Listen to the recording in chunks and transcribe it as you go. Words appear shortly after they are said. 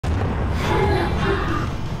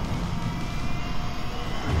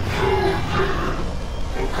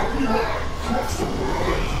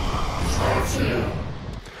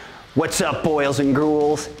What's up, boils and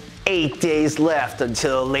ghouls? 8 days left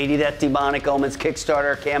until Lady Death Demonic Omens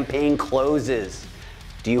Kickstarter campaign closes.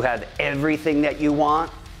 Do you have everything that you want?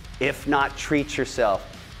 If not, treat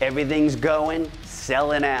yourself. Everything's going,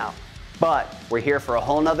 selling out. But we're here for a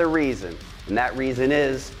whole nother reason, and that reason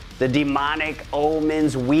is the Demonic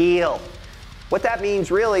Omens Wheel. What that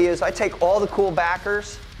means really is I take all the cool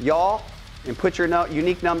backers, y'all, and put your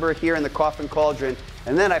unique number here in the Coffin Cauldron,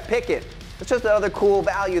 and then I pick it. It's just another cool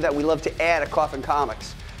value that we love to add at Coffin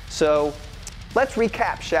Comics. So let's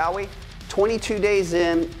recap, shall we? 22 days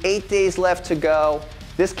in, 8 days left to go.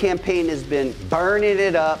 This campaign has been burning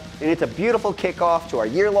it up, and it's a beautiful kickoff to our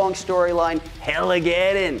year-long storyline,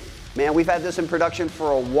 Hellageddon. Man, we've had this in production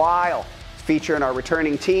for a while. It's featuring our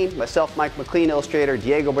returning team, myself, Mike McLean, illustrator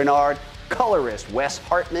Diego Bernard, colorist Wes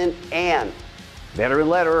Hartman, and veteran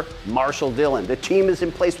letterer Marshall Dillon. The team is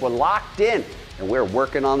in place, we're locked in, and we're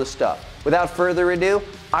working on the stuff. Without further ado,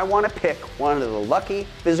 I want to pick one of the lucky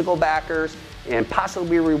physical backers and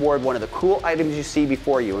possibly reward one of the cool items you see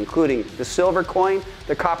before you, including the silver coin,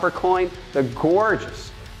 the copper coin, the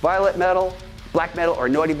gorgeous violet metal, black metal, or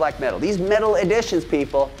naughty black metal. These metal editions,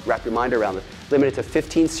 people, wrap your mind around this, limited to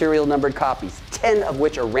 15 serial numbered copies, 10 of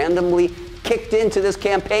which are randomly kicked into this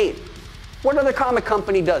campaign. What other comic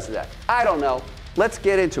company does that? I don't know. Let's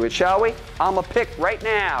get into it, shall we? I'm a pick right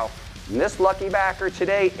now. And this lucky backer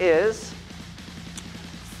today is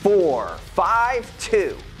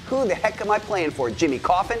 452. Who the heck am I playing for, Jimmy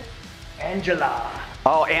Coffin? Angela.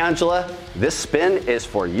 Oh, Angela, this spin is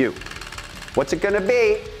for you. What's it gonna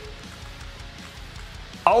be?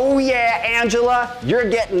 Oh yeah, Angela, you're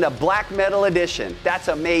getting the black metal edition. That's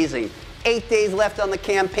amazing. 8 days left on the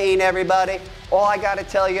campaign, everybody. All I gotta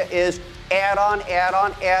tell you is add on, add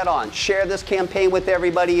on, add on. Share this campaign with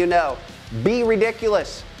everybody you know. Be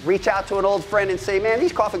ridiculous. Reach out to an old friend and say, man,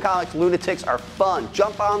 these Coffin Comics lunatics are fun.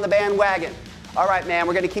 Jump on the bandwagon. All right, man,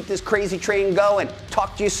 we're going to keep this crazy train going.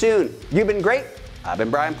 Talk to you soon. You've been great. I've been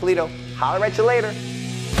Brian Pulido. Holler at you later.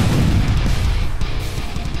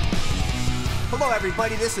 Hello,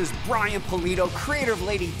 everybody. This is Brian Pulido, creator of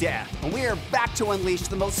Lady Death, and we are back to unleash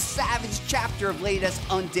the most savage chapter of Lady Death's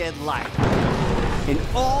undead life. An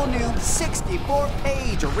all-new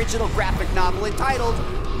 64-page original graphic novel entitled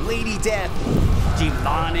Lady Death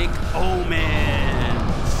Demonic Omens.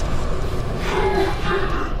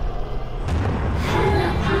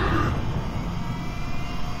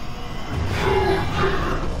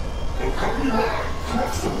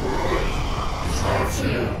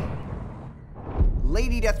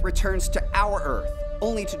 Lady Death returns to our Earth,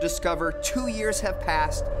 only to discover 2 years have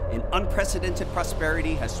passed and unprecedented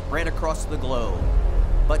prosperity has spread across the globe.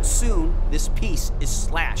 But soon, this peace is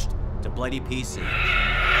slashed to bloody pieces.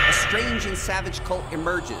 A strange and savage cult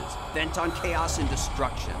emerges, bent on chaos and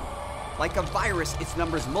destruction. Like a virus, its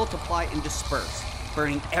numbers multiply and disperse,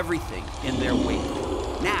 burning everything in their wake.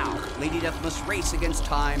 Now, Lady Death must race against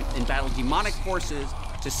time and battle demonic forces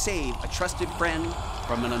to save a trusted friend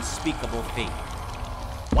from an unspeakable fate.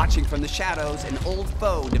 Watching from the shadows, an old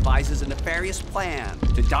foe devises a nefarious plan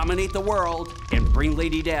to dominate the world and bring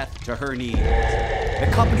Lady Death to her knees. The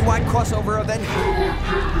company-wide crossover event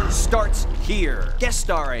starts here. Guest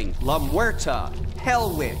starring La Muerta,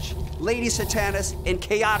 Hell Witch, Lady Satanus, and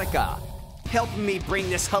Chaotica. Helping me bring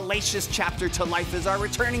this hellacious chapter to life is our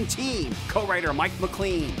returning team. Co-writer Mike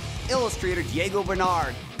McLean, illustrator Diego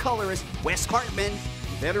Bernard, colorist Wes Hartman,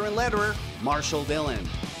 veteran letterer Marshall Dillon.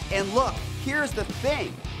 And look, here's the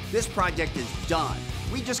thing. This project is done.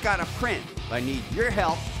 We just got to print. I need your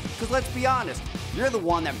help, because let's be honest, you're the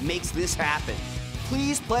one that makes this happen.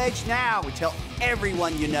 Please pledge now and tell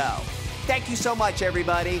everyone you know. Thank you so much,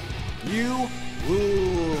 everybody. You rule.